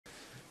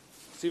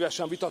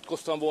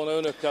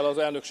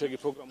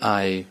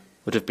I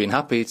would have been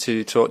happy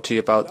to talk to you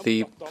about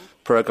the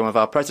programme of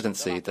our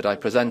presidency that I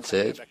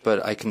presented,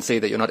 but I can see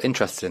that you're not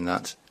interested in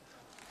that.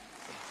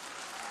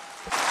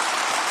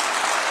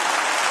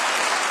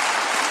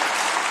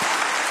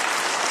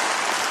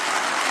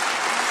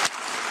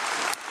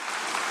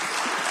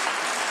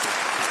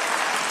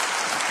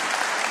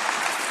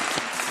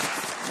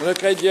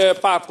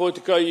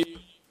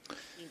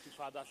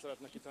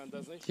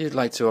 You'd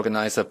like to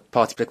organise a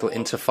political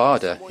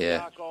intifada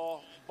here.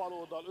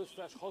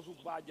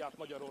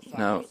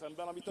 Now,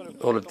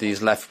 all of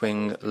these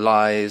left-wing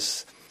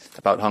lies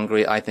about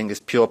Hungary, I think, is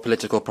pure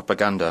political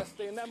propaganda.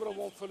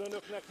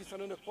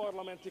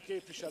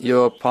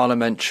 You're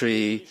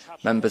parliamentary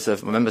members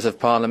of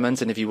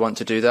parliament, and if you want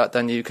to do that,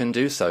 then you can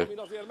do so.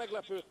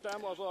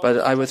 But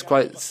I was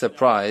quite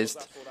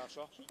surprised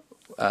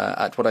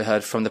at what I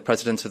heard from the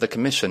President of the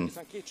Commission,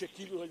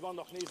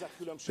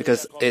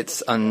 because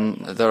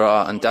there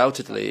are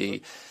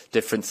undoubtedly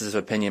differences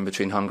of opinion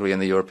between Hungary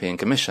and the European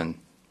Commission.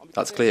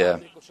 That's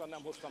clear.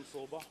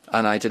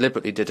 And I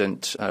deliberately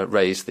didn't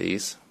raise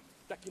these,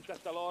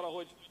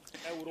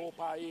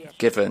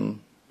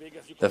 given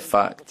the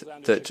fact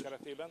that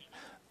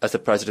as a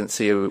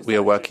presidency we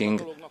are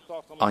working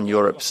on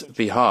Europe's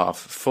behalf,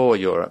 for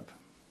Europe.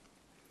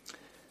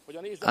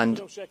 And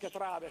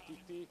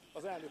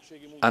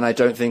I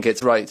don't think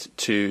it's right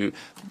to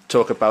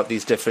talk about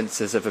these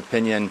differences of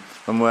opinion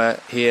when we're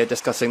here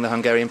discussing the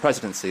Hungarian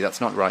presidency.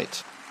 That's not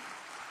right.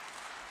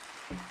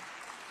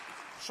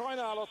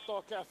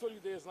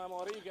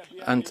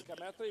 And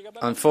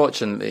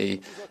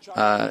unfortunately,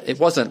 it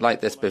wasn't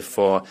like this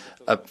before.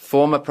 A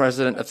former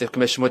president of the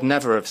Commission would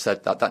never have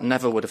said that. That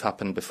never would have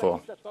happened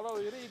before.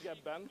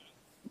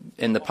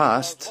 In the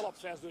past,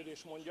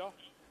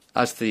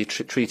 as the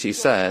treaty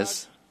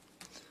says,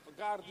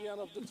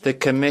 the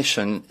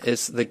Commission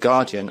is the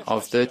guardian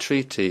of the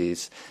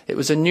treaties. It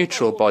was a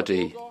neutral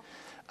body,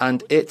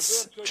 and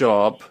its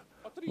job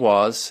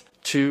was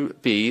to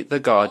be the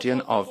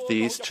guardian of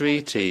these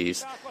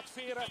treaties.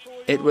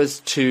 It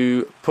was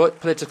to put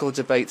political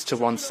debates to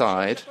one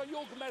side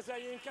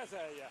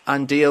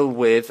and deal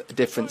with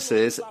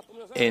differences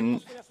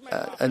in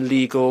a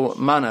legal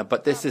manner.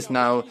 But this is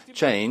now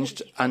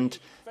changed, and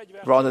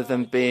rather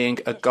than being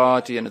a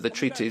guardian of the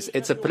treaties,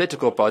 it's a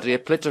political body, a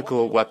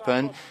political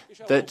weapon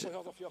that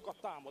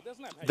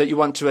you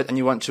want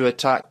to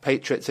attack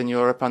patriots in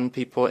Europe and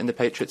people in the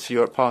Patriots for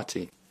Europe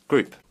party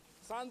group.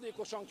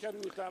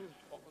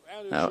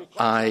 Now,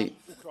 I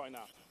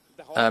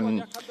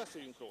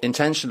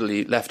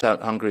intentionally left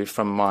out Hungary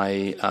from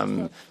my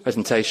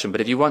presentation,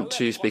 but if you want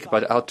to speak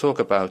about it, I'll talk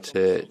about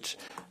it.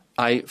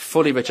 I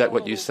fully reject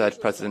what you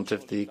said, President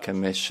of the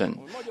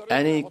Commission.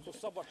 Any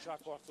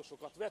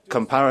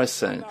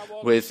comparison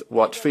with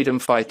what freedom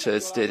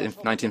fighters did in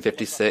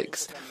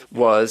 1956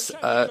 was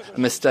a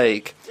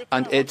mistake,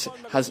 and it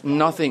has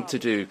nothing to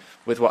do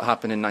with what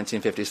happened in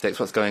 1956,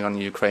 what's going on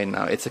in Ukraine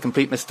now. It's a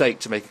complete mistake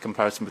to make a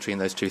comparison between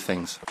those two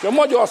things.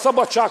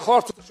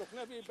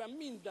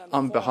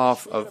 On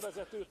behalf of...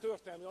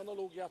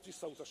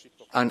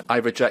 And I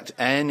reject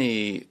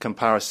any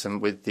comparison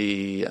with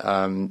the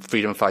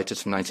freedom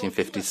fighters from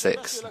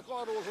 1956.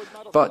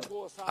 But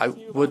I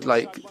would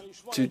like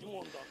to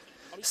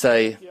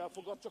say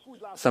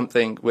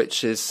something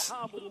which is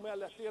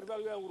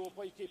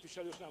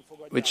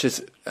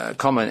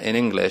common in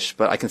English,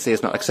 but I can see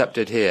it's not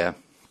accepted here.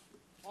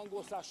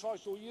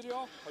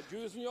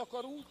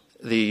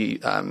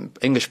 The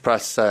English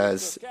press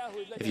says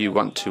if you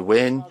want to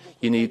win,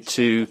 you need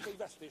to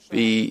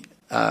be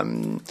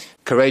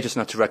courageous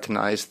enough to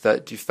recognise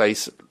that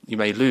you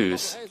may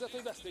lose,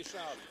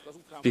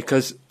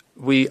 because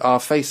we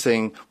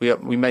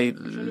may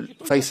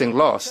facing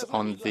loss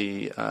on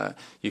the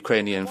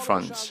Ukrainian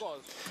front.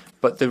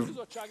 But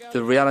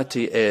the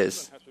reality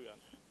is,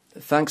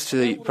 thanks to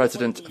the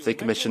President of the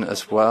Commission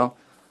as well,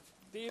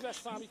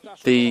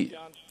 the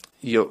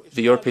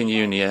European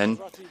Union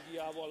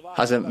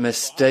has a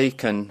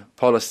mistaken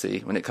policy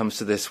when it comes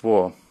to this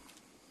war.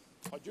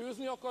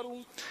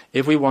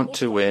 If we want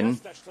to win,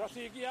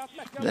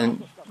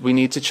 then we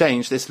need to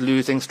change this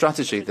losing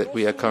strategy that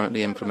we are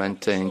currently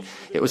implementing.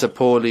 It was a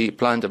poorly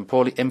planned and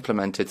poorly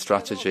implemented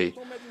strategy.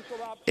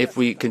 If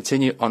we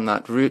continue on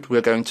that route,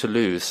 we're going to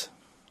lose.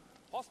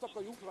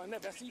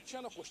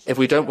 If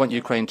we don't want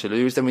Ukraine to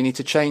lose, then we need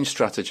to change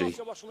strategy.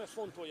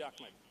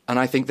 And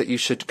I think that you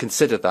should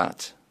consider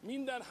that.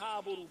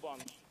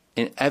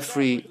 In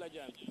every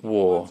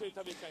war,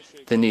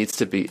 there needs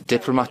to be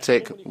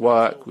diplomatic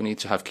work, we need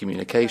to have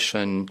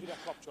communication,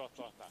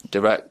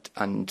 direct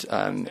and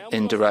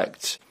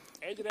indirect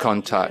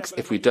contacts.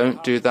 If we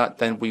don't do that,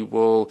 then we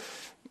will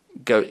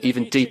go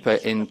even deeper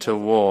into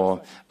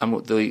war,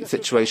 and the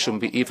situation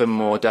will be even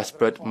more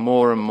desperate.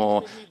 More and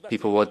more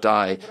people will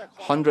die.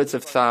 Hundreds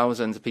of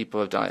thousands of people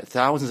have died.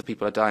 Thousands of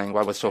people are dying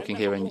while we're talking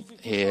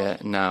here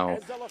now.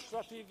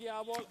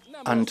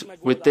 And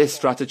with this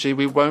strategy,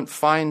 we won't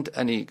find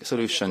any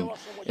solution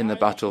in the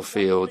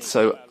battlefield.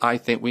 So I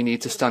think we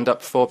need to stand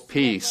up for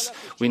peace.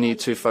 We need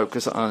to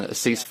focus on a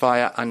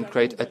ceasefire and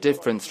create a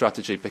different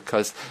strategy,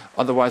 because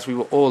otherwise we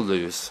will all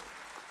lose.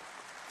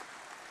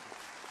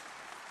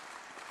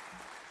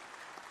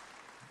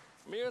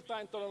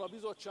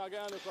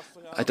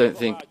 I don't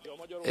think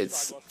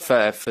it's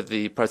fair for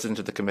the President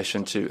of the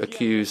Commission to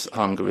accuse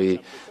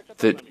Hungary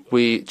that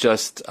we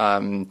just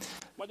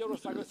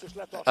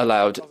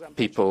allowed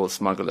people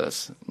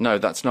smugglers. No,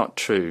 that's not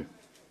true.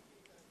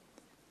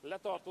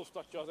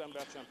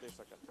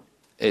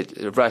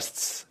 It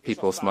arrests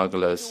people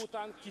smugglers,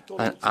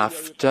 and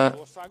after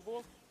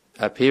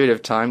a period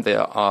of time they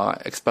are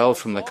expelled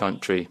from the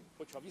country.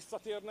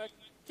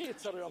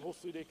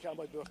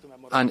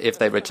 And if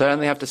they return,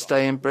 they have to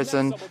stay in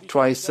prison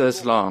twice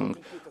as long.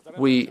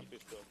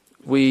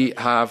 We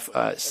have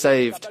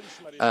saved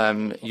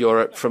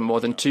Europe from more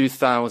than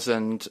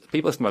 2,000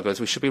 people smugglers.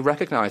 We should be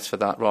recognised for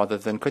that rather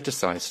than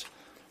criticised.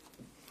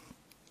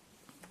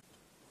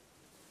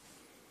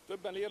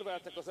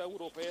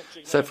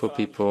 Several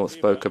people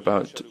spoke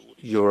about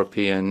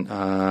European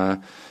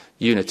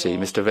unity,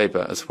 Mr.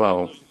 Weber as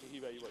well.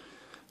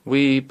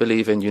 We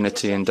believe in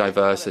unity and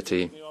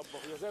diversity.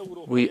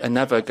 We are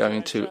never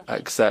going to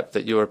accept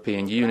that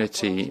European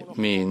unity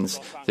means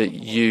that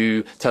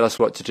you tell us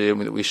what to do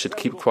and that we should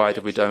keep quiet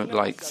if we don't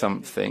like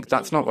something.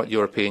 That's not what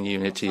European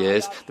unity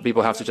is. The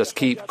people have to just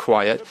keep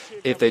quiet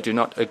if they do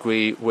not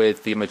agree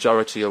with the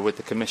majority or with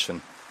the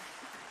Commission.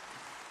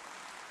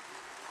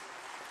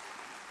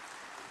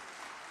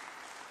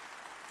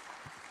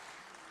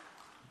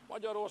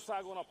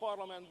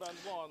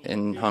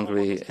 In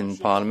Hungary, in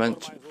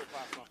Parliament,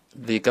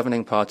 the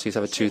governing parties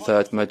have a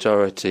two-thirds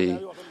majority,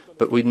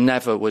 but we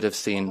never would have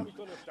seen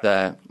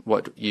there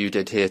what you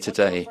did here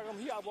today.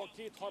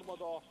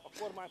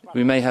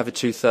 We may have a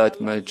two-thirds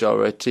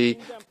majority,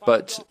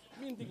 but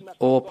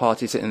all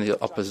parties in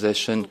the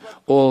opposition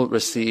all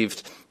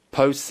received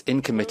posts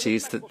in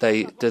committees that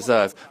they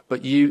deserve.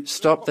 But you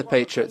stopped the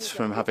Patriots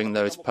from having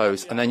those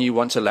posts, and then you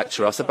want to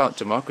lecture us about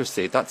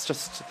democracy. That's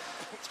just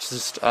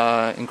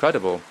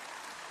incredible.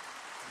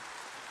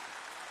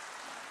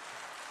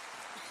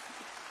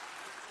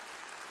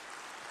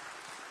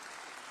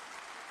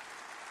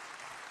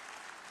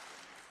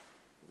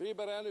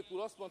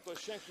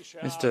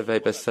 Mr.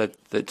 Weber said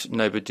that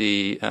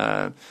nobody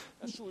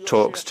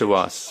talks to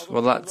us.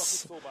 Well,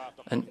 that's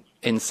an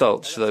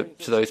insult to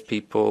those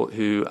people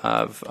who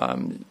have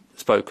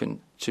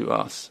spoken to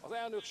us.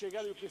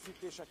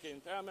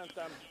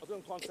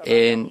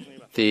 In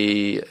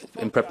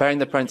preparing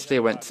the presidency,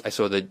 I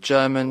saw the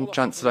German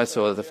Chancellor, I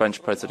saw the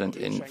French President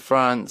in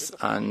France,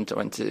 and I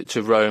went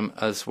to Rome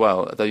as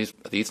well. Are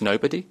these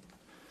nobody?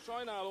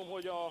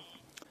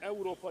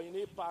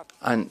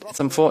 And it's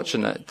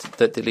unfortunate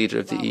that the leader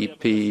of the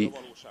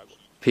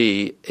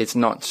EPP is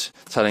not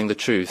telling the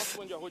truth.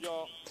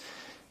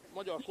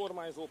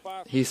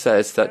 He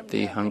says that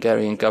the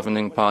Hungarian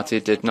governing party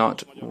did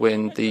not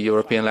win the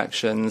European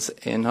elections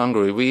in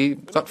Hungary. We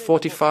got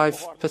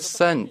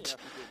 45%.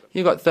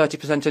 You got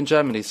 30% in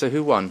Germany, so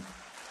who won?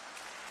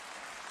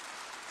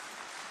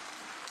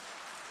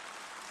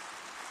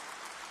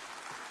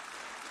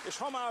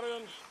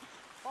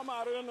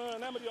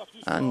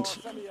 And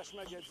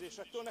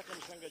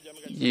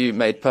you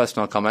made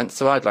personal comments,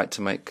 so I'd like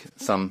to make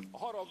some.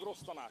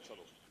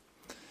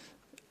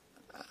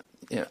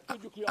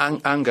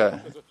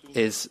 Anger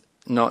is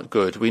not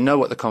good. We know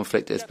what the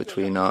conflict is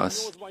between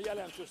us.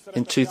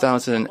 In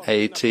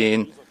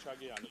 2018,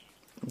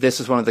 this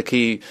was one of the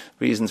key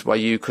reasons why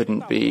you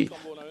couldn't be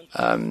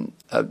head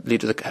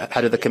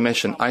of the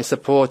Commission. I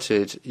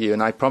supported you,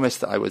 and I promised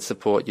that I would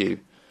support you.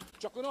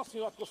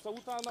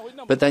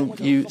 But then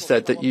you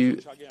said that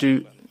you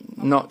do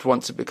not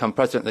want to become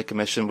President of the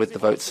Commission with the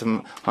votes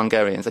from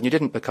Hungarians, and you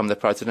didn't become the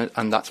President,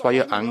 and that's why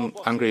you're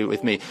angry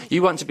with me.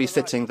 You want to be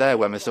sitting there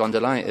where Mr. von der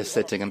Leyen is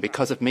sitting, and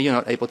because of me you're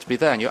not able to be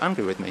there, and you're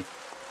angry with me.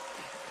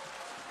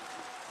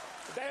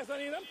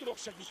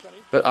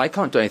 But I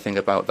can't do anything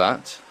about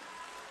that.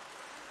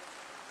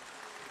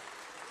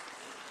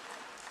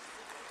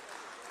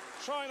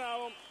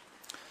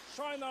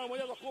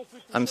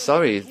 I'm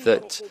sorry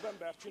that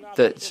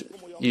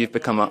you've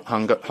become a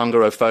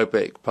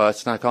Hungarophobic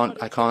person.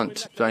 I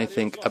can't do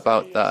anything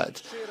about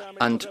that.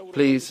 And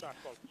please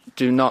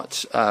do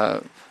not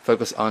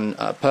focus on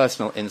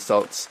personal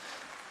insults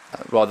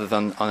rather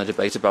than on a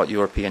debate about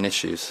European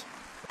issues.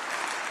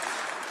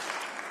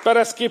 Now,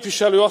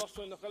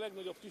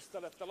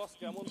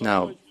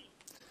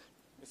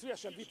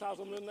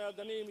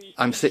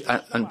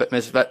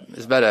 Ms.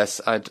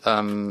 Beres,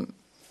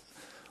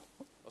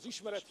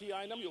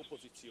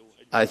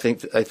 I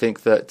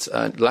think that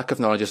lack of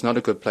knowledge is not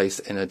a good place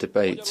in a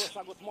debate.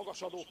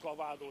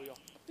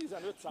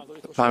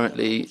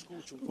 Apparently,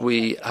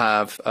 we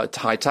have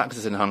high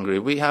taxes in Hungary.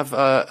 We have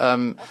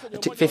a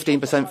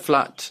 15%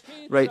 flat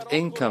rate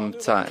income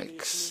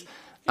tax.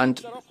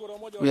 And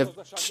we have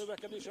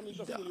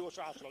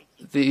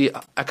the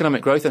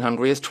economic growth in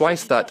Hungary is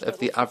twice that of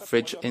the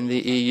average in the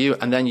EU.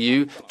 And then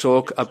you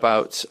talk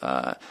about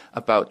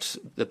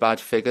the bad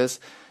figures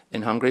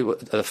in Hungary. Are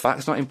the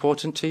facts not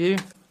important to you?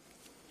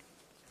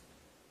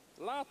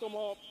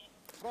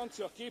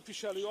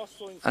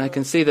 And I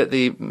can see that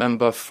the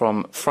member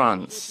from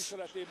France,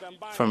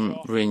 from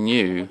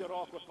Renew,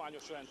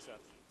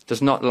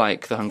 does not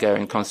like the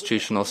Hungarian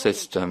constitutional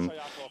system.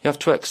 You have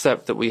to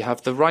accept that we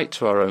have the right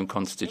to our own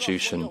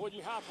constitution.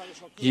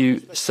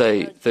 You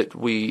say that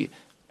we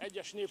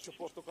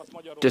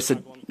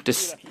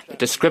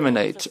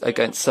discriminate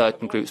against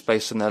certain groups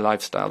based on their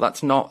lifestyle.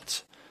 That's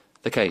not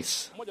the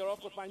case.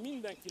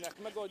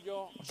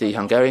 The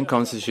Hungarian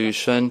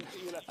constitution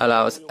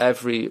allows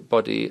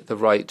everybody the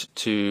right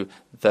to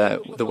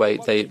the way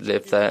they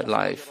live their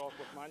life.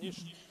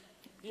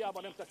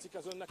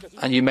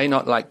 And you may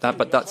not like that,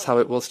 but that's how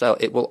it will stay.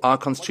 Our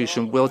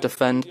constitution will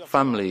defend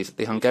families.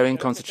 The Hungarian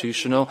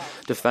constitutional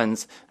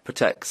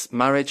protects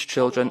marriage,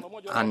 children,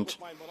 and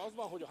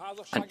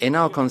in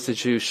our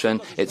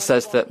constitution it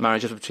says that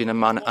marriage is between a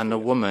man and a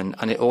woman,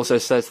 and it also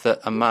says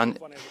that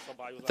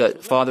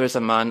that father is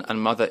a man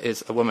and mother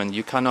is a woman.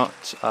 You cannot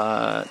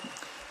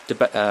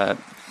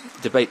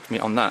debate me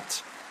on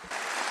that.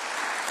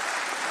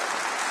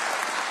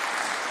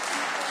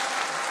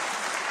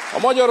 Now,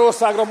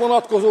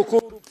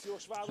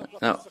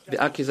 the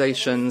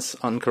accusations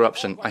on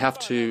corruption, I have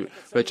to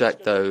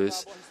reject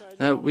those.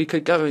 Now, we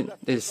could go in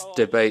this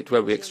debate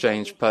where we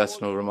exchange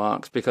personal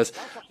remarks, because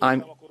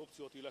I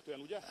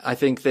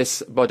think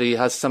this body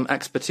has some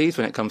expertise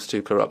when it comes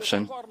to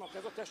corruption.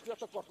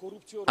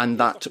 And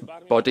that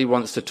body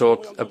wants to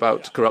talk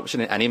about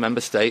corruption in any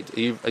member state.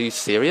 Are you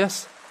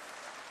serious?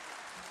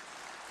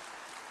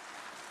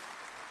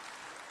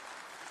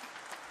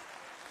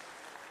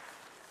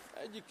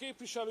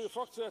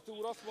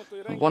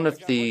 One of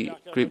the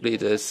group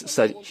leaders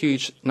said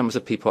huge numbers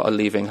of people are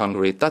leaving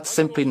Hungary. That's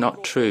simply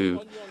not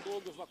true.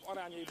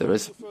 There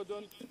is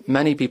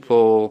many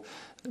people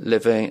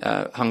living,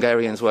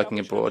 Hungarians working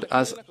abroad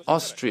as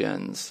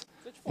Austrians,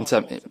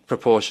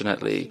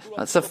 proportionately.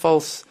 That's a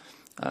false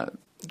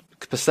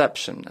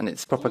perception, and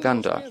it's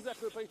propaganda.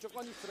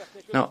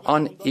 Now,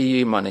 on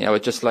EU money, I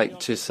would just like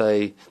to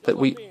say that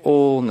we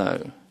all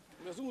know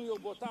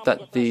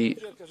that the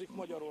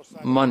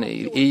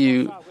money,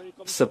 EU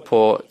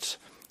support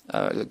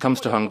comes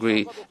to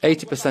Hungary,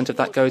 80% of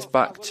that goes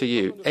back to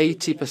you.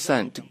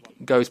 80%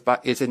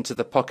 is into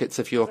the pockets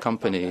of your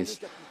companies.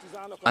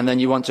 And then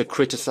you want to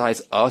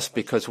criticize us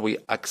because we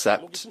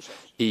accept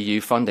EU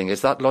funding.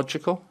 Is that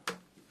logical?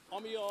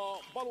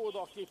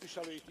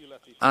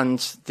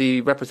 And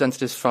the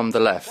representatives from the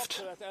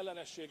left,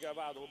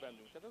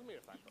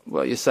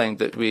 well, you're saying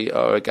that we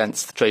are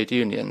against trade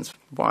unions.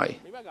 Why?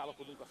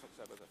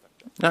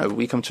 No,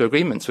 we come to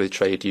agreements with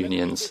trade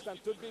unions.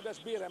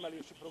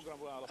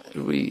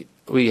 We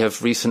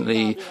have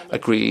recently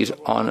agreed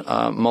on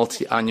a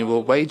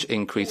multi-annual wage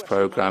increase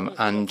program,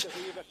 and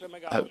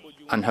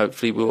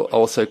hopefully we will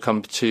also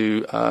come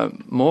to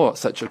more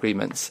such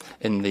agreements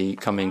in the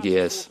coming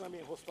years.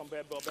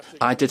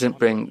 I didn't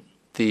bring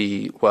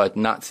the word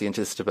Nazi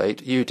into this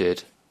debate. You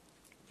did.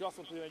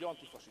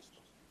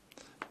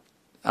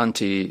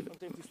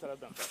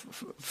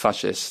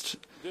 Anti-fascist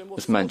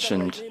was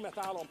mentioned.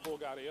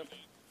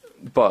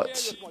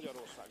 But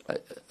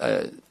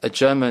a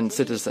German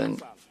citizen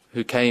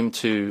who came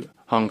to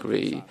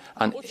Hungary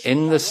and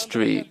in the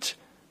street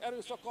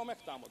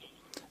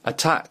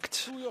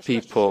attacked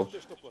people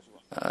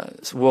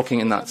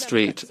walking in that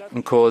street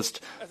and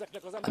caused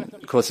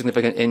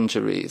significant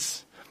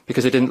injuries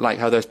because they didn't like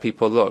how those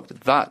people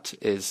looked. That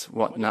is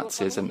what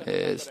Nazism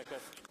is.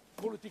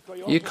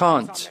 You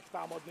can't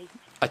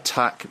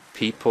attack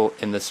people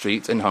in the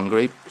streets in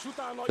Hungary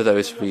for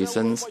those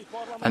reasons,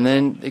 and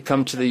then they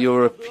come to the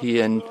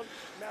European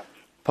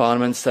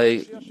Parliament,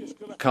 say,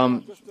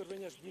 come,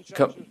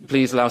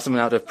 please allow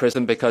someone out of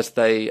prison because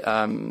they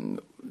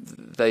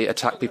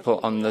attacked people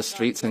on the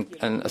streets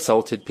and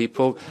assaulted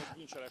people.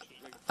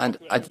 And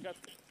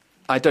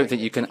I don't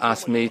think you can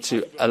ask me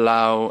to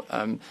allow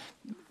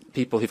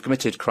people who've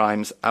committed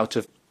crimes out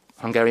of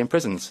Hungarian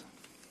prisons.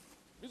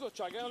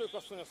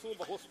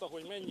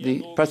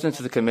 The President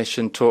of the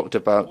Commission talked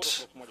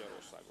about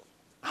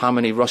how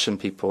many Russian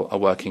people are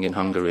working in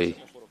Hungary.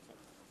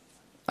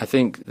 I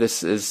think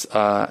this is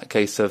a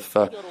case of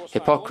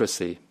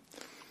hypocrisy.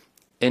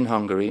 In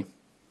Hungary,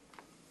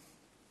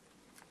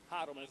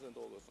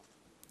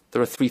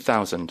 there are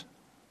 3,000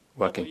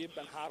 working.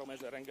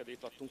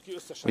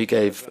 We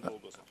gave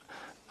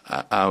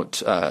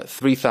out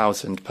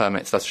 3,000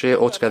 permits last year.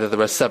 Altogether,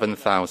 there are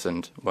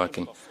 7,000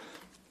 working.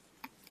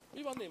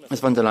 Ms.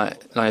 von der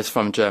Leyen is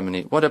from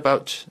Germany. What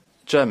about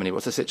Germany?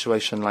 What's the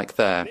situation like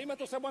there?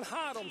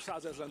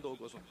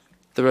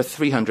 There are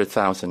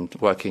 300,000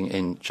 working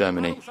in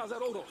Germany.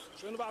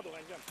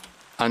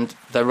 And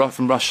they're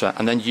from Russia,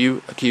 and then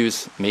you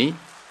accuse me?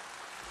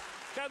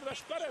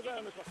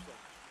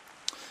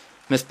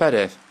 Ms.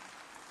 Perez,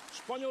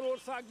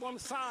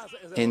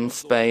 in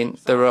Spain,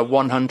 there are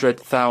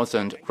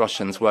 100,000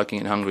 Russians working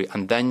in Hungary,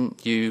 and then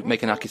you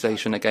make an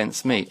accusation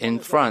against me. In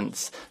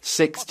France,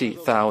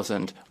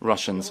 60,000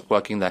 Russians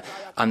working there,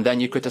 and then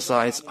you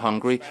criticize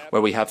Hungary,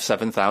 where we have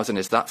 7,000.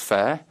 Is that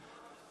fair?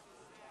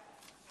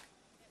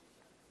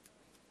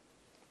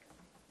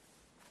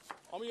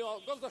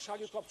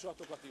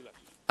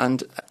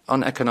 And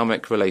on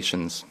economic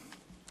relations,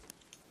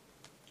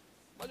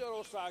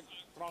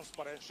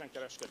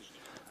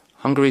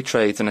 Hungary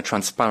trades in a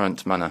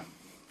transparent manner.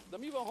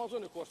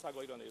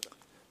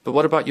 But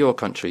what about your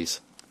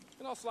countries?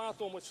 You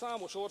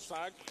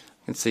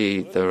can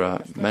see there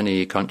are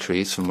many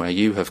countries from where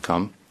you have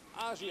come,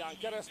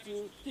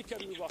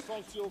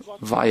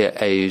 via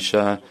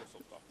Asia,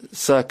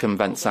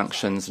 circumvent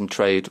sanctions and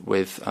trade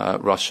with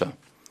Russia.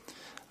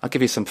 I'll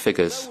give you some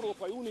figures.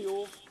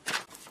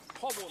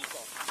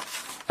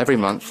 Every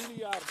month,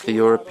 the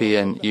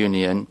European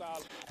Union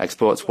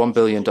exports $1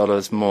 billion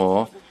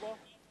more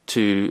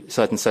to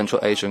certain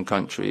Central Asian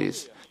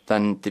countries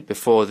than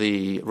before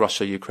the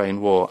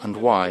Russia-Ukraine war. And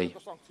why?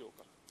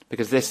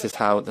 Because this is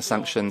how the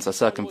sanctions are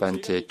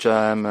circumvented.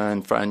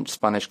 German, French,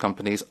 Spanish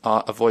companies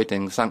are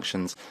avoiding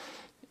sanctions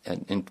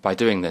by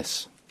doing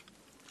this.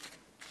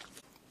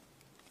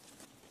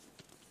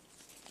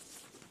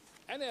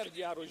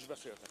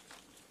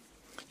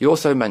 You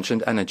also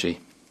mentioned energy.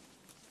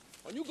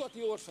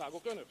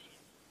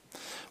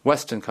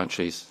 Western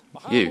countries,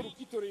 you,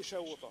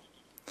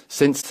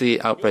 since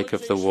the outbreak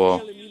of the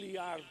war,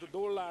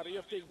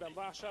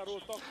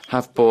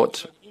 have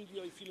bought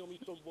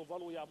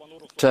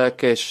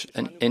Turkish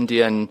and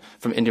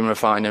from Indian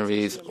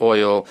refineries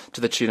oil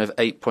to the tune of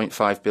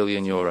 8.5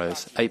 billion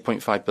euros.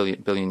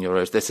 8.5 billion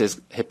euros. This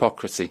is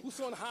hypocrisy.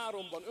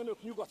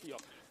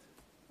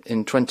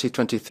 In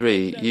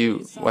 2023,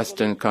 you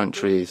Western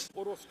countries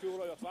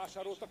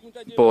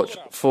bought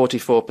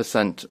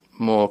 44%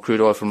 more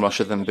crude oil from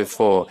Russia than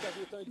before.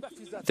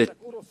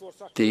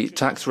 The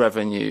tax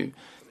revenue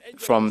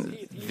from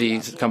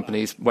these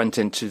companies went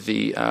into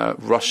the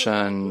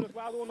Russian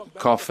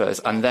coffers,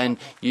 and then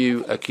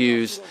you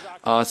accuse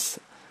us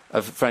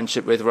of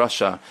friendship with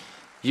Russia.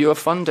 You are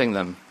funding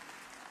them.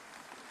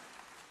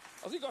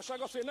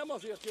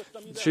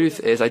 The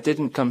truth is, I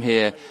didn't come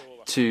here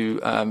to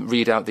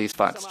read out these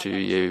facts to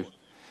you.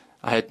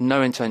 I had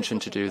no intention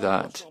to do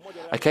that.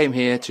 I came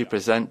here to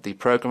present the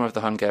programme of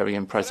the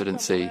Hungarian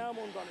Presidency, and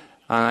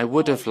I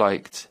would have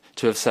liked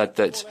to have said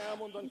that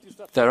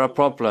there are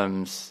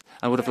problems.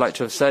 I would have liked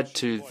to have said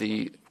to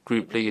the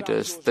group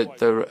leaders that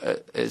there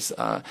is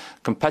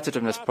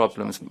competitiveness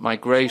problems,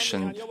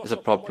 migration is a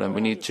problem,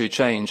 we need to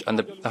change, and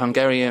the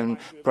Hungarian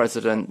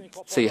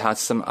presidency has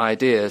some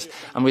ideas,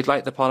 and we'd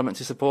like the Parliament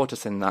to support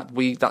us in that.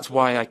 That's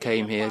why I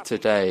came here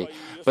today.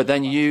 But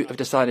then you have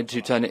decided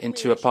to turn it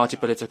into a party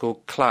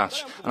political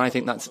clash, and I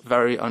think that's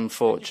very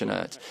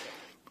unfortunate.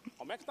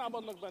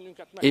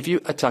 If you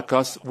attack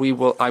us,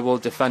 I will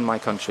defend my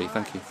country.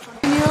 Thank you.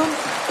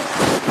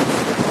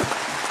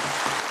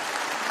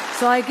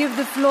 So I give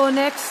the floor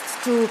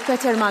next to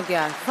Peter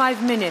Magyar.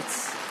 5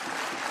 minutes.